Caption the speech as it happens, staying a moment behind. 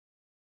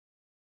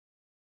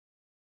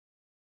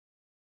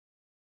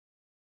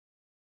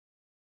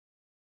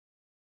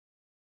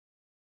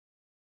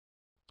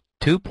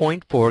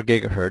2.4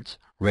 GHz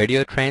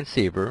radio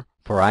transceiver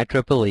for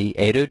IEEE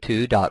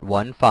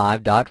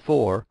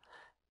 802.15.4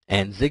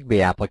 and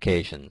ZigBee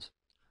applications.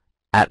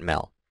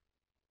 Atmel.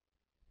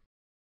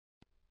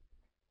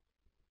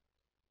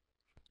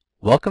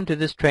 Welcome to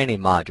this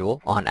training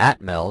module on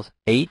Atmel's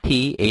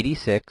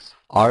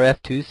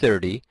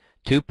AT86RF230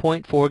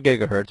 2.4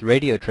 GHz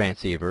radio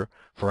transceiver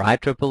for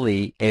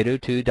IEEE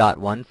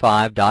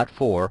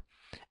 802.15.4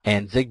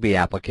 and ZigBee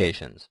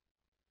applications.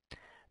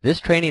 This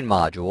training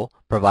module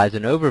provides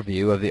an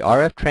overview of the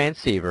RF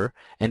transceiver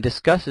and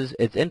discusses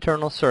its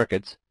internal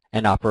circuits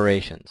and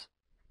operations.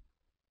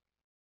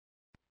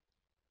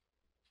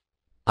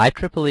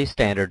 IEEE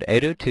Standard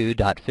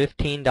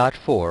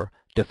 802.15.4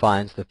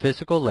 defines the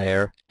physical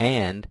layer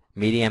and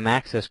medium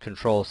access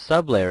control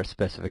sublayer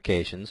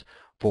specifications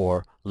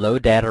for low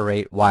data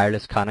rate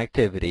wireless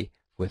connectivity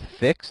with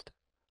fixed,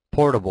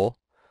 portable,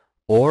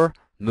 or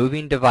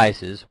moving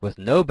devices with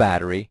no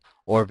battery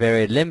or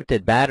very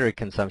limited battery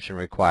consumption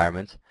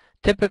requirements,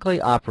 typically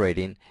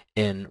operating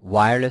in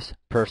wireless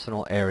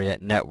personal area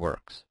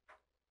networks.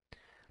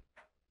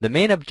 The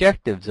main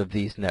objectives of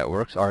these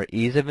networks are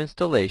ease of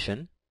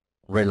installation,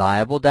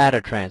 reliable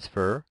data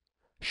transfer,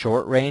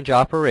 short-range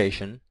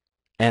operation,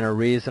 and a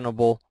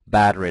reasonable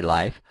battery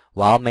life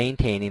while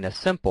maintaining a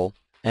simple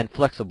and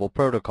flexible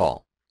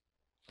protocol.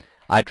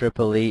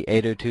 IEEE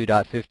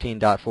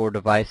 802.15.4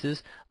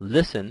 devices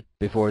listen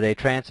before they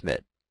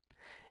transmit.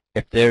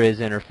 If there is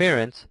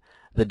interference,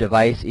 the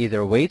device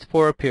either waits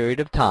for a period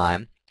of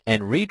time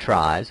and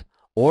retries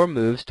or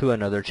moves to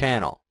another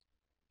channel.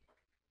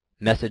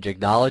 Message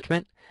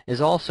acknowledgement is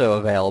also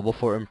available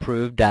for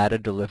improved data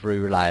delivery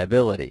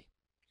reliability.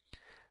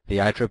 The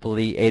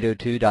IEEE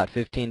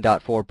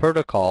 802.15.4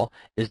 protocol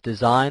is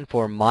designed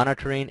for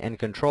monitoring and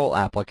control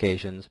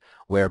applications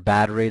where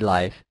battery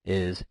life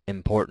is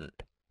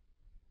important.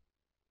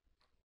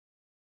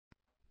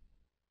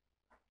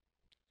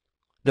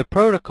 The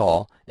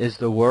protocol is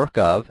the work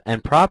of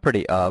and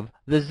property of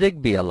the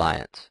ZigBee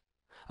Alliance,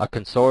 a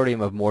consortium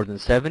of more than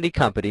 70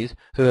 companies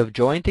who have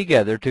joined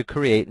together to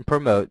create and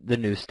promote the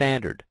new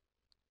standard.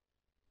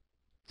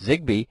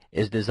 ZigBee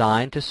is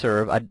designed to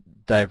serve a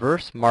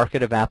diverse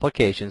market of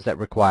applications that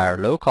require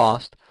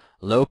low-cost,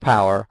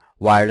 low-power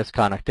wireless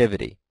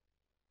connectivity.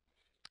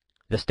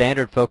 The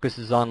standard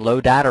focuses on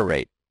low data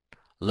rate,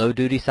 low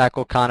duty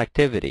cycle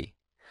connectivity,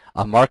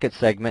 a market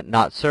segment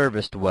not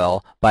serviced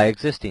well by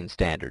existing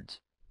standards.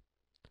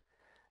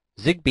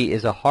 ZigBee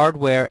is a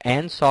hardware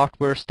and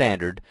software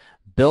standard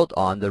built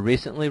on the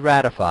recently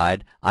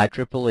ratified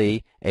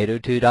IEEE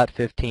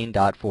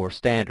 802.15.4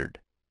 standard.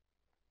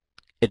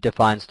 It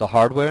defines the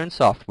hardware and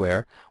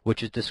software,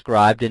 which is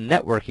described in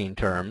networking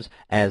terms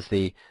as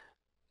the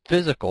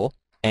physical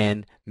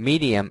and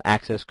medium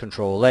access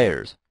control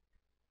layers.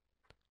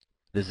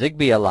 The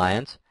ZigBee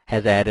Alliance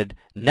has added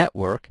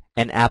network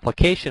and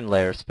application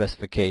layer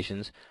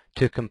specifications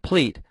to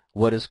complete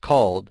what is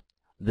called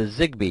the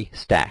ZigBee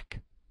stack.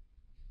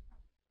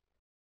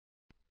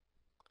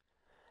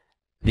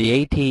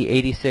 The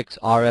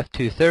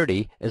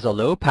AT86RF230 is a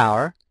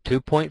low-power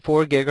 2.4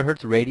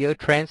 GHz radio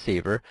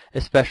transceiver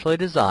especially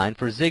designed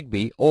for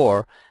ZigBee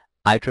or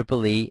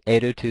IEEE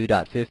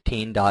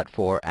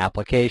 802.15.4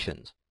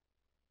 applications.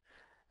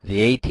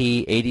 The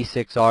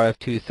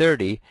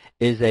AT86RF230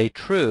 is a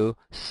true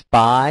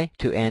SPI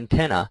to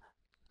antenna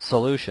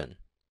solution.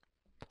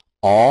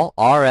 All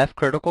RF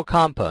critical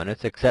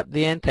components except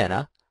the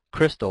antenna,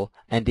 crystal,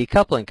 and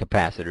decoupling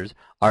capacitors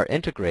are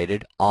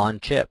integrated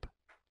on chip.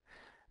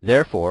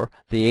 Therefore,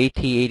 the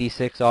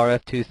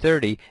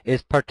AT86RF230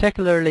 is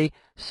particularly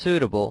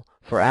suitable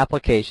for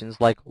applications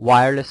like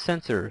wireless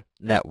sensor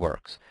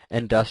networks,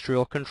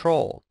 industrial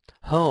control,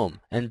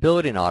 home and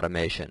building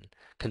automation,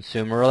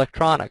 consumer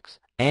electronics,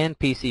 and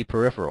PC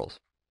peripherals.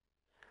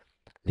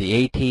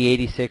 The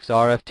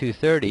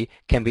AT86RF230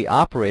 can be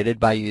operated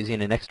by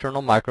using an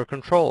external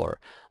microcontroller,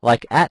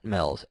 like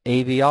Atmel's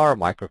AVR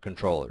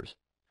microcontrollers.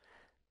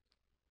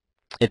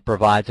 It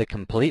provides a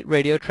complete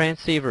radio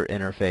transceiver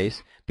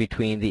interface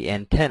between the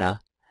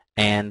antenna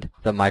and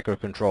the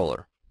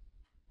microcontroller.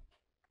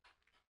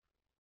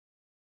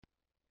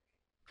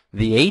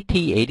 The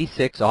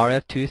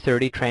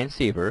AT86RF230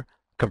 transceiver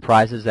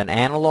comprises an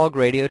analog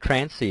radio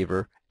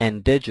transceiver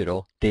and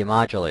digital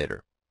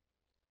demodulator.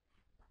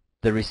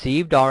 The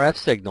received RF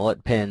signal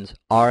at pins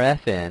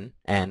RFN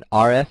and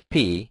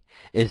RFP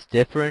is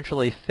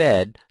differentially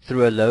fed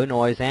through a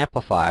low-noise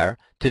amplifier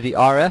to the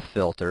RF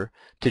filter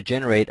to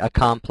generate a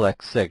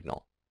complex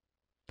signal.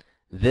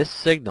 This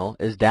signal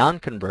is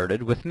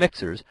down-converted with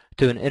mixers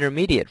to an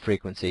intermediate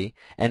frequency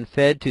and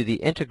fed to the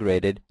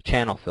integrated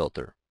channel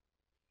filter.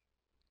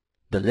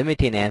 The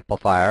limiting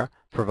amplifier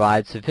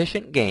provides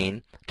sufficient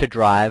gain to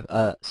drive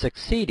a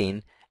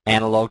succeeding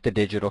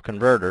analog-to-digital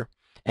converter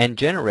and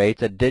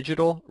generates a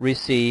digital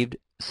received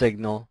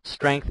signal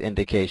strength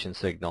indication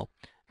signal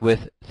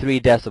with 3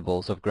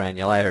 decibels of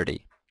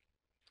granularity.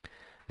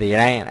 The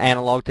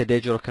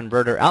analog-to-digital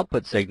converter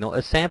output signal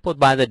is sampled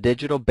by the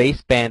digital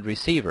baseband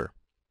receiver.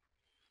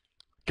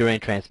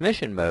 During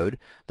transmission mode,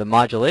 the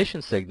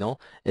modulation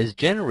signal is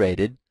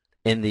generated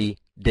in the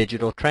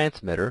digital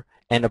transmitter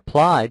and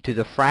applied to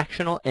the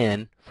fractional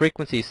N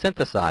frequency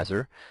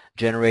synthesizer,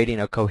 generating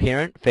a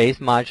coherent phase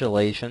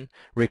modulation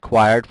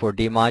required for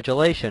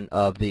demodulation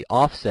of the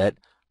offset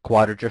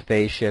quadrature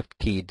phase shift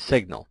keyed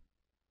signal.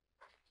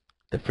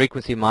 The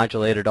frequency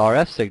modulated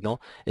RF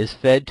signal is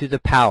fed to the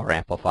power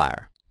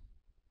amplifier.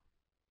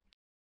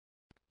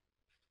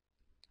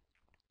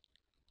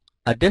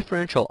 A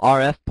differential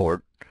RF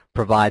port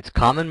provides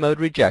common mode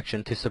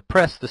rejection to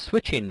suppress the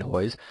switching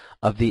noise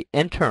of the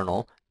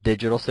internal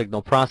digital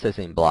signal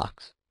processing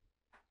blocks.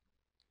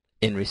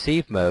 In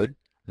receive mode,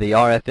 the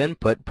RF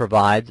input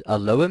provides a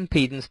low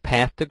impedance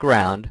path to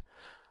ground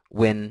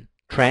when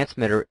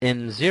transmitter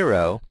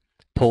M0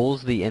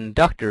 pulls the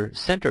inductor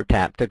center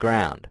tap to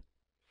ground.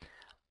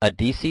 A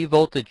DC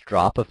voltage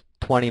drop of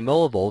 20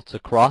 millivolts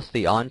across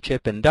the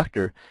on-chip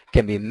inductor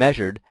can be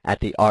measured at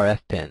the RF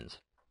pins.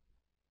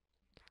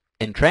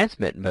 In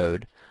transmit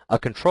mode, a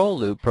control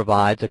loop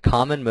provides a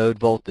common mode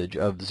voltage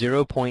of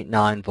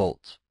 0.9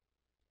 volts.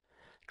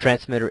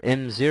 Transmitter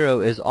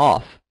M0 is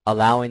off,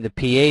 allowing the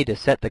PA to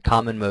set the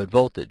common mode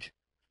voltage.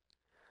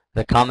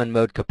 The common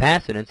mode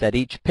capacitance at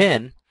each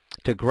pin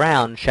to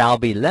ground shall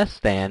be less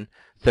than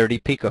 30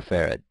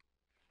 picofarad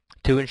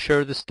to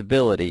ensure the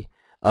stability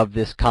of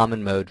this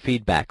common mode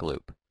feedback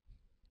loop.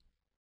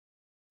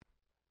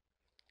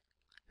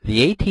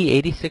 The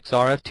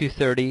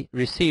AT86RF230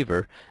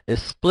 receiver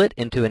is split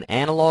into an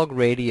analog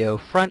radio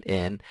front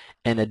end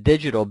and a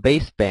digital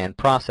baseband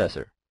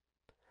processor.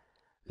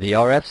 The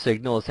RF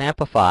signal is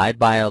amplified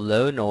by a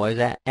low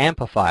noise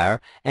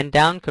amplifier and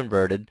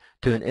down-converted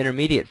to an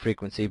intermediate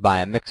frequency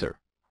by a mixer.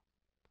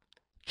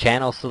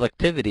 Channel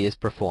selectivity is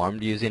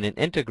performed using an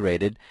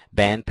integrated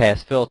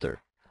bandpass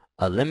filter.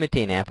 A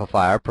limiting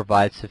amplifier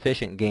provides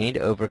sufficient gain to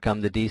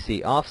overcome the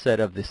DC offset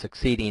of the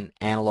succeeding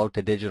analog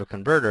to digital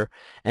converter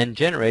and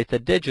generates a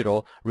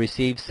digital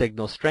receive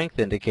signal strength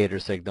indicator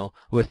signal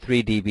with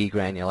 3 dB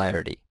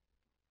granularity.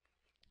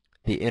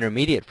 The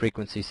intermediate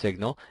frequency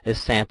signal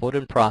is sampled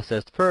and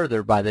processed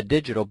further by the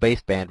digital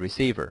baseband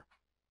receiver.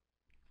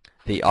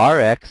 The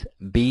RX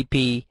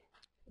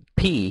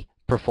BPP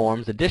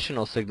performs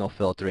additional signal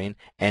filtering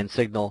and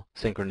signal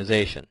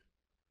synchronization.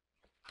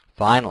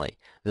 Finally,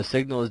 the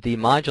signal is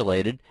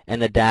demodulated and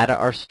the data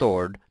are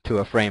stored to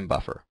a frame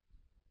buffer.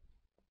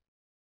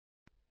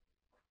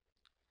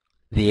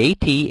 The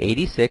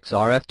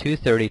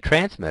AT86RF230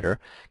 transmitter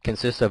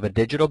consists of a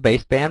digital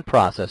baseband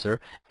processor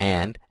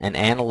and an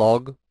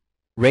analog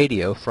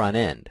radio front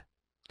end.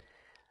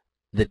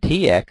 The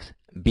TX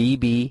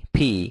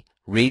BBP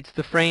reads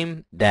the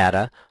frame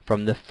data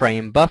from the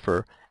frame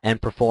buffer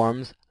and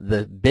performs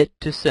the bit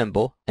to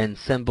symbol and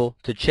symbol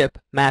to chip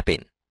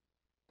mapping.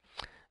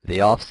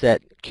 The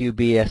offset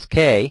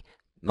QBSK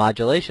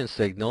modulation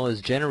signal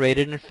is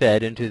generated and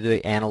fed into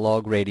the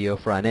analog radio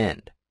front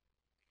end.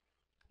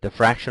 The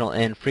fractional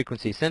N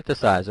frequency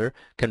synthesizer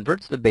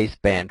converts the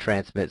baseband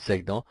transmit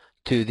signal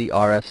to the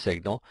RF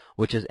signal,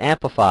 which is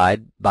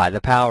amplified by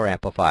the power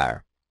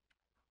amplifier.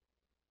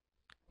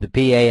 The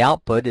PA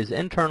output is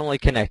internally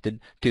connected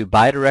to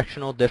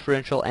bidirectional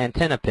differential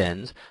antenna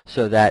pins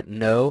so that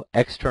no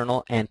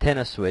external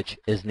antenna switch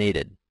is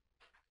needed.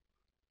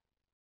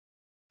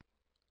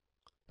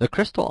 The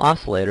crystal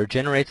oscillator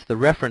generates the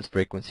reference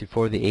frequency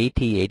for the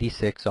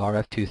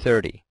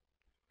AT86RF230.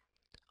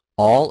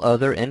 All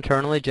other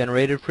internally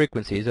generated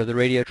frequencies of the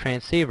radio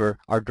transceiver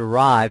are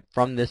derived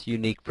from this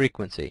unique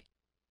frequency.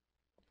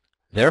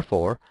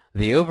 Therefore,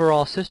 the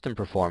overall system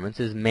performance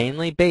is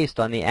mainly based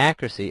on the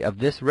accuracy of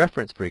this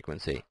reference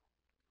frequency.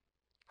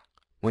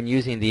 When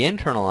using the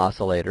internal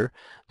oscillator,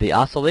 the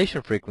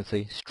oscillation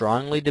frequency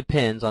strongly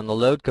depends on the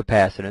load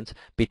capacitance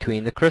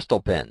between the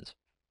crystal pins.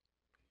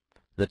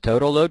 The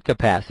total load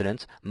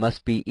capacitance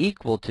must be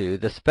equal to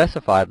the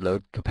specified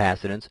load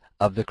capacitance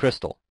of the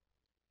crystal.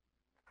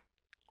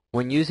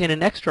 When using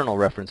an external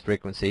reference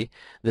frequency,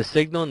 the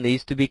signal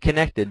needs to be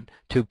connected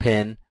to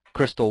pin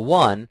crystal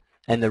 1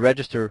 and the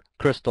register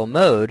crystal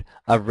mode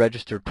of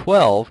register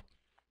 12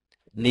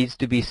 needs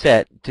to be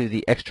set to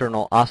the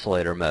external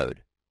oscillator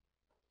mode.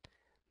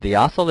 The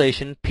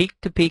oscillation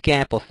peak-to-peak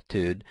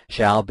amplitude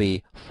shall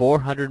be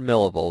 400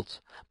 millivolts,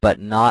 but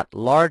not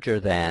larger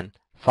than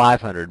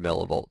 500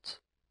 millivolts.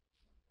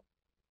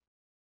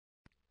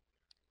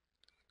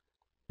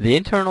 The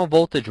internal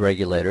voltage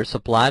regulators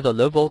supply the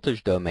low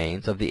voltage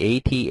domains of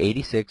the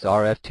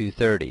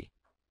AT86RF230.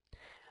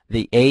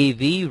 The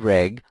AV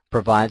reg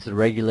provides the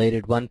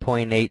regulated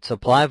 1.8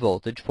 supply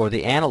voltage for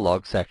the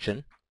analog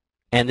section,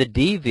 and the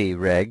DV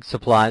reg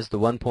supplies the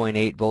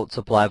 1.8 volt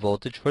supply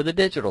voltage for the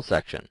digital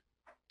section.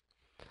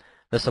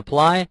 The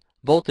supply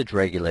voltage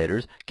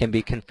regulators can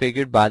be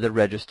configured by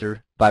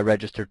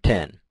register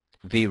 10,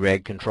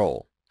 VREG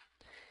control.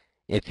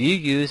 If you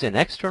use an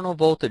external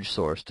voltage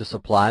source to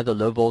supply the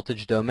low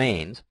voltage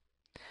domains,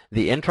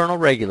 the internal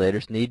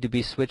regulators need to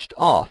be switched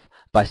off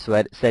by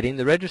setting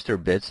the register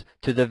bits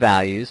to the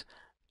values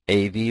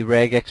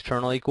AV-reg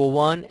external equal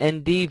 1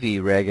 and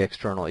DV-reg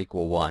external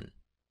equal 1.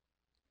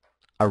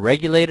 A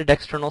regulated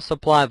external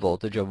supply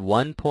voltage of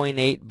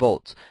 1.8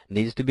 volts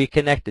needs to be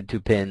connected to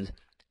pins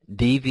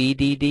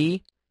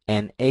DVDD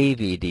and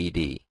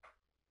AVDD.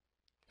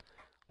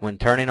 When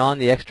turning on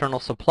the external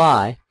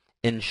supply,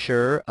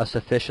 ensure a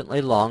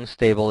sufficiently long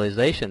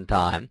stabilization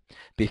time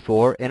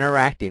before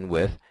interacting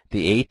with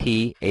the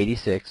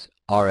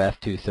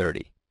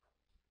AT86RF230.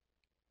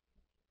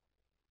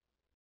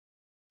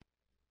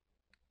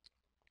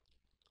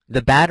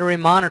 The battery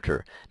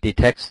monitor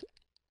detects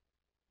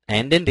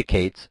and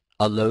indicates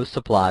a low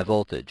supply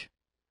voltage.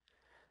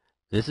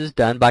 This is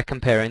done by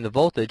comparing the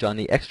voltage on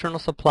the external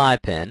supply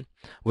pin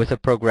with a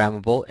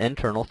programmable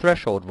internal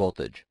threshold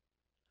voltage.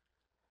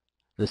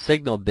 The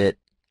signal bit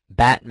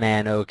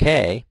Batman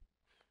OK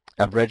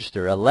of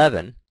register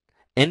 11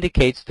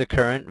 indicates the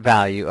current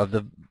value of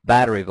the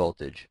battery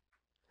voltage.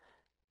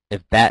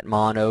 If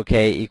Batman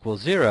OK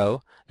equals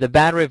 0, the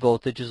battery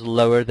voltage is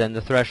lower than the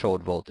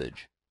threshold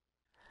voltage.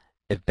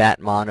 If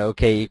Batman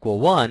OK equal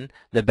 1,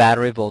 the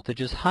battery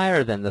voltage is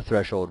higher than the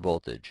threshold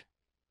voltage.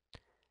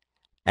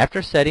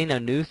 After setting a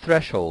new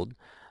threshold,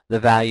 the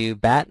value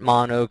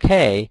Batman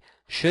OK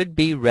should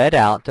be read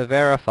out to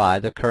verify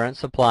the current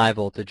supply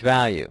voltage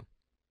value.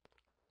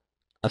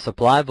 A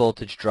supply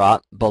voltage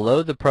drop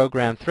below the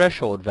program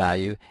threshold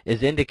value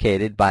is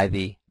indicated by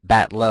the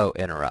BAT-low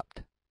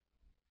interrupt.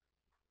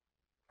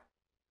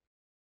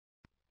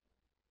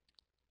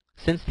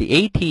 Since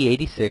the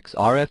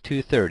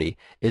AT86RF230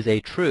 is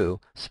a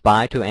true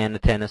SPI to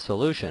antenna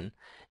solution,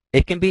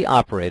 it can be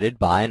operated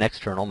by an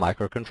external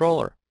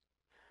microcontroller.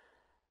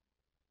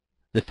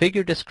 The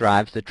figure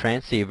describes the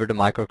transceiver to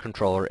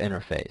microcontroller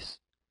interface.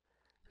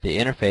 The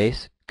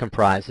interface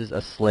comprises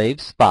a slave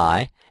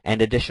SPI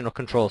and additional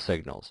control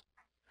signals.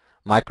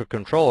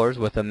 Microcontrollers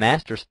with a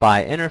master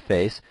SPI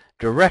interface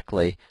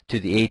directly to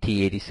the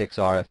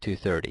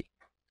AT86RF230.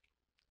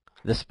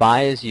 The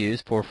SPI is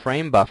used for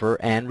frame buffer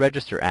and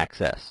register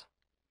access.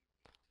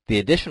 The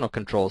additional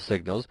control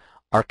signals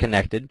are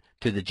connected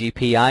to the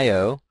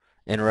GPIO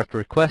interrupt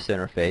request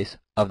interface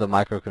of the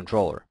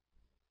microcontroller.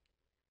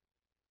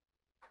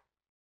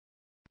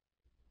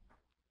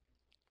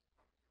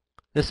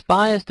 The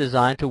SPI is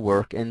designed to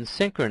work in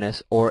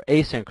synchronous or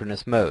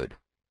asynchronous mode.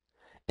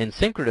 In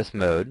synchronous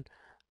mode,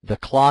 the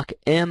clock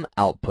M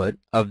output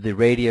of the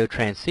radio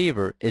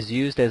transceiver is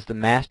used as the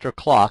master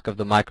clock of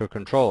the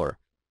microcontroller.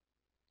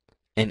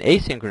 In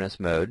asynchronous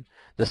mode,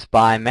 the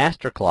SPI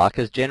master clock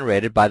is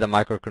generated by the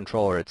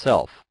microcontroller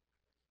itself.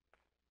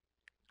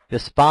 The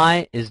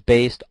SPI is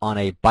based on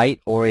a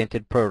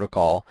byte-oriented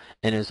protocol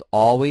and is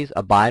always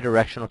a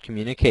bidirectional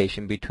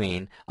communication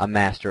between a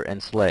master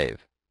and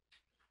slave.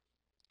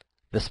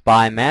 The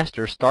SPI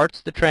master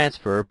starts the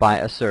transfer by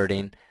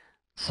asserting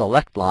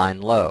select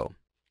line low.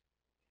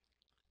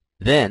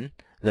 Then,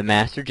 the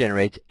master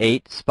generates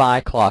 8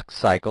 SPI clock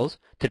cycles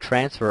to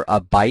transfer a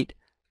byte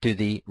to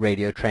the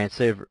radio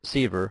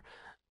transceiver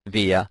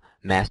via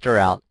master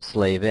out,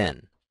 slave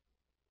in.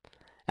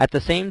 At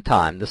the same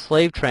time, the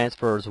slave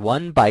transfers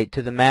 1 byte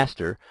to the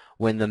master.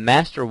 When the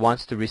master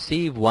wants to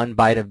receive 1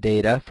 byte of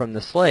data from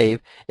the slave,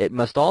 it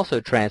must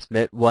also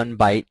transmit 1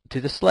 byte to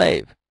the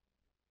slave.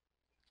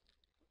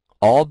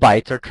 All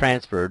bytes are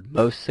transferred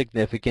most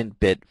significant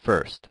bit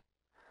first.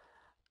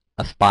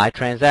 A SPI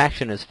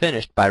transaction is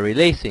finished by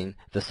releasing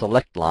the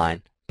select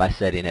line by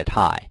setting it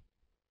high.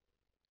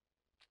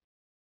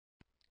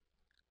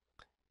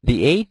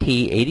 The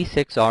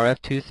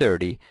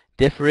AT86RF230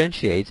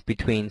 differentiates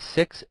between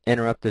 6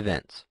 interrupt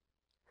events.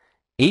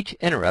 Each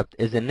interrupt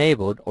is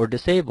enabled or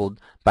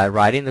disabled by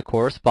writing the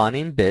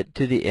corresponding bit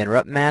to the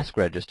interrupt mask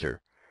register,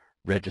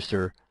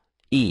 register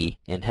E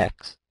in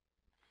hex.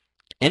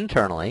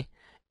 Internally,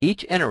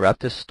 each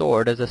interrupt is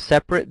stored as a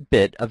separate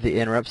bit of the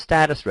interrupt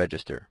status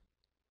register.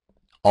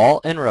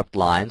 All interrupt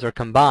lines are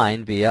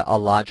combined via a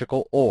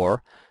logical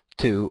OR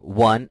to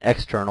one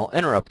external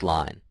interrupt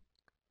line.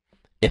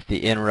 If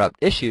the interrupt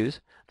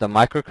issues, the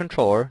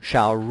microcontroller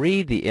shall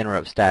read the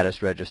interrupt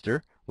status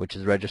register, which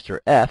is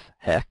register F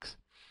hex,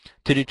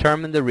 to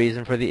determine the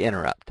reason for the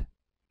interrupt.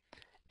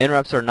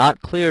 Interrupts are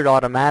not cleared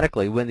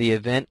automatically when the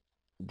event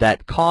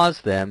that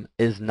caused them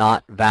is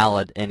not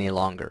valid any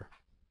longer.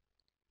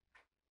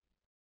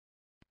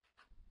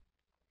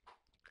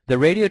 The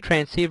radio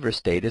transceiver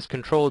state is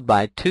controlled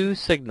by 2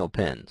 signal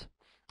pins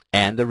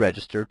and the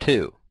register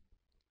 2.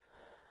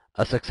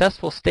 A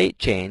successful state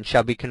change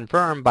shall be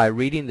confirmed by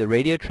reading the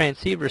radio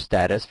transceiver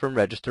status from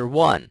register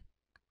 1.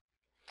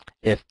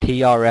 If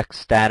TRX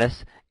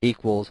status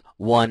equals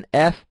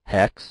 1F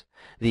hex,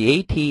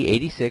 the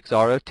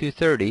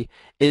AT86RF230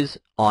 is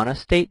on a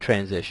state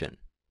transition.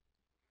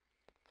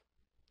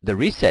 The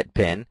reset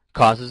pin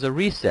causes a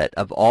reset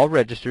of all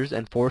registers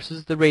and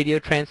forces the radio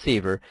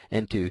transceiver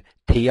into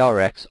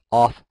TRX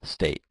off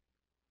state.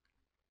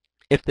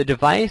 If the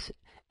device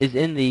is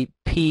in the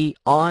P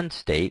on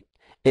state,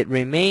 it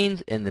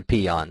remains in the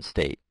P on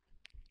state.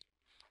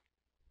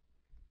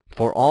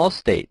 For all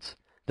states,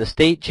 the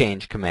state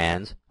change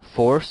commands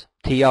force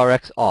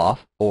TRX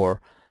off or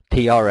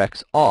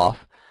TRX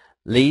off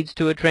leads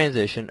to a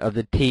transition of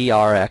the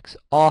TRX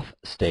off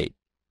state.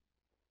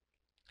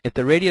 If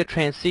the radio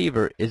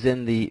transceiver is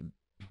in the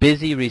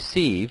busy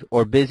receive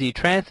or busy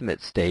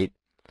transmit state,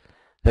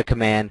 The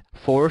command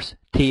force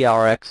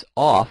TRX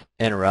off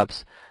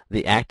interrupts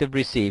the active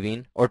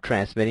receiving or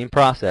transmitting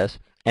process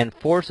and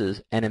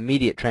forces an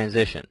immediate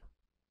transition.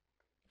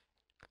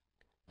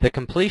 The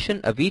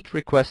completion of each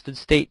requested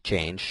state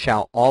change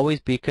shall always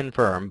be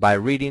confirmed by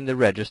reading the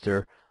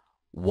register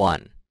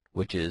 1,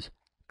 which is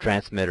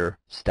transmitter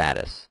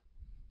status.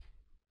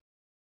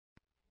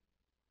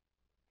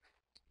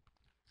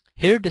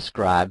 Here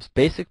describes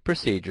basic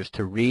procedures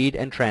to read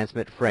and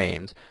transmit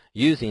frames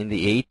using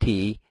the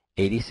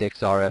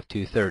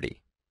AT86RF230.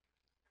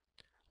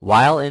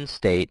 While in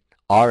state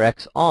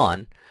RX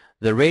on,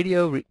 the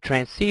radio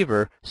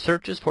transceiver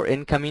searches for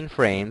incoming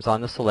frames on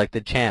the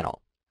selected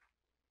channel.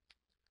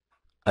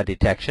 A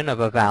detection of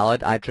a valid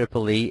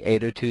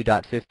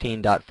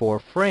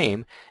IEEE802.15.4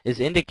 frame is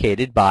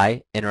indicated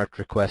by interrupt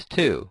request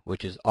 2,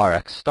 which is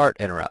RX start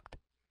interrupt.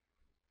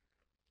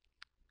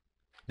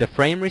 The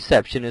frame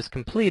reception is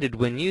completed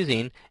when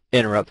using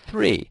interrupt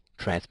 3,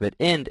 transmit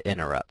end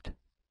interrupt.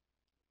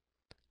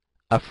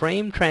 A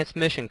frame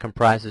transmission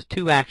comprises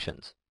two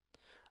actions: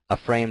 a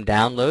frame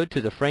download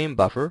to the frame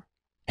buffer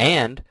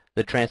and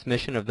the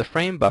transmission of the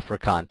frame buffer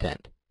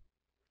content.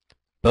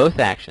 Both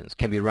actions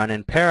can be run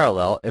in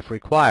parallel if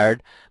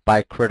required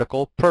by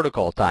critical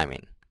protocol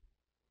timing.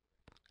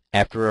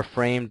 After a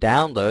frame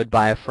download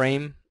by a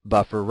frame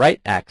buffer write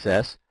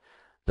access,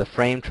 the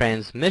frame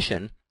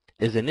transmission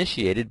is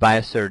initiated by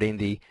asserting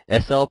the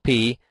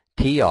SLP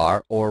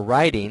TR or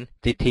writing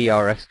the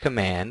TRX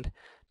command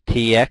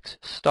TX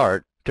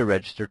start to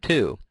register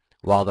 2,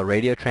 while the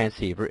radio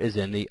transceiver is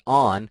in the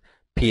on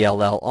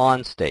PLL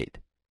on state.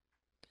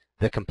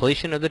 The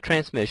completion of the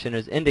transmission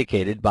is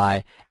indicated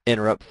by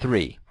interrupt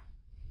 3.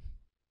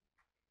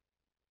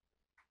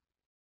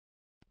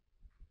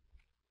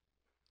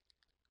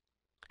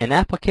 An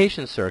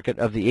application circuit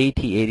of the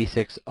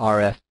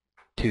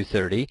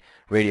AT86RF230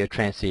 radio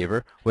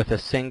transceiver with a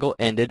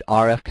single-ended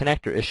RF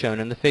connector is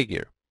shown in the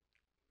figure.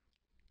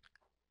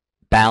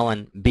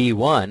 Balun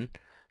B1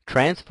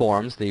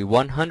 transforms the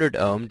 100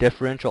 ohm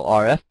differential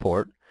RF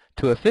port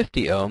to a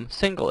 50 ohm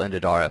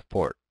single-ended RF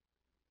port.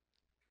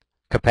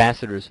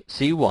 Capacitors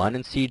C1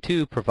 and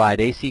C2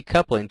 provide AC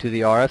coupling to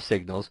the RF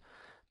signals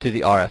to the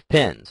RF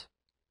pins.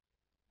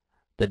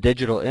 The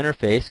digital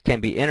interface can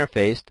be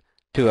interfaced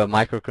to a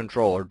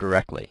microcontroller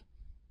directly.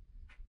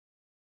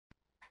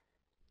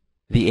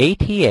 The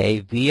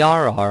ATA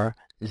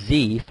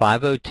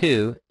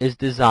VRR-Z502 is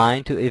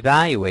designed to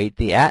evaluate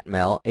the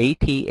Atmel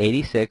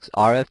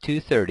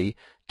AT86RF230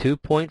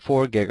 2.4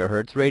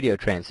 GHz radio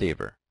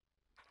transceiver.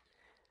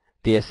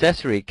 The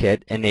accessory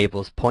kit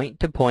enables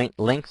point-to-point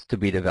links to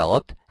be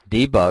developed,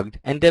 debugged,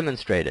 and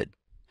demonstrated.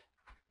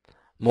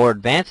 More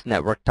advanced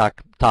network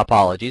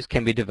topologies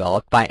can be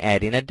developed by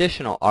adding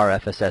additional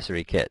RF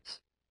accessory kits.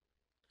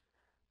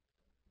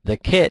 The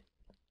kit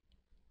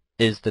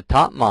is the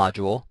top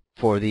module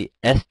for the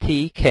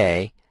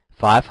STK500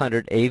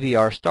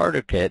 AVR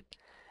starter kit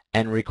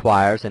and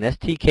requires an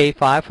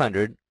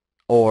STK500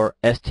 or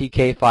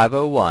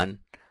STK501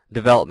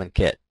 development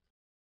kit.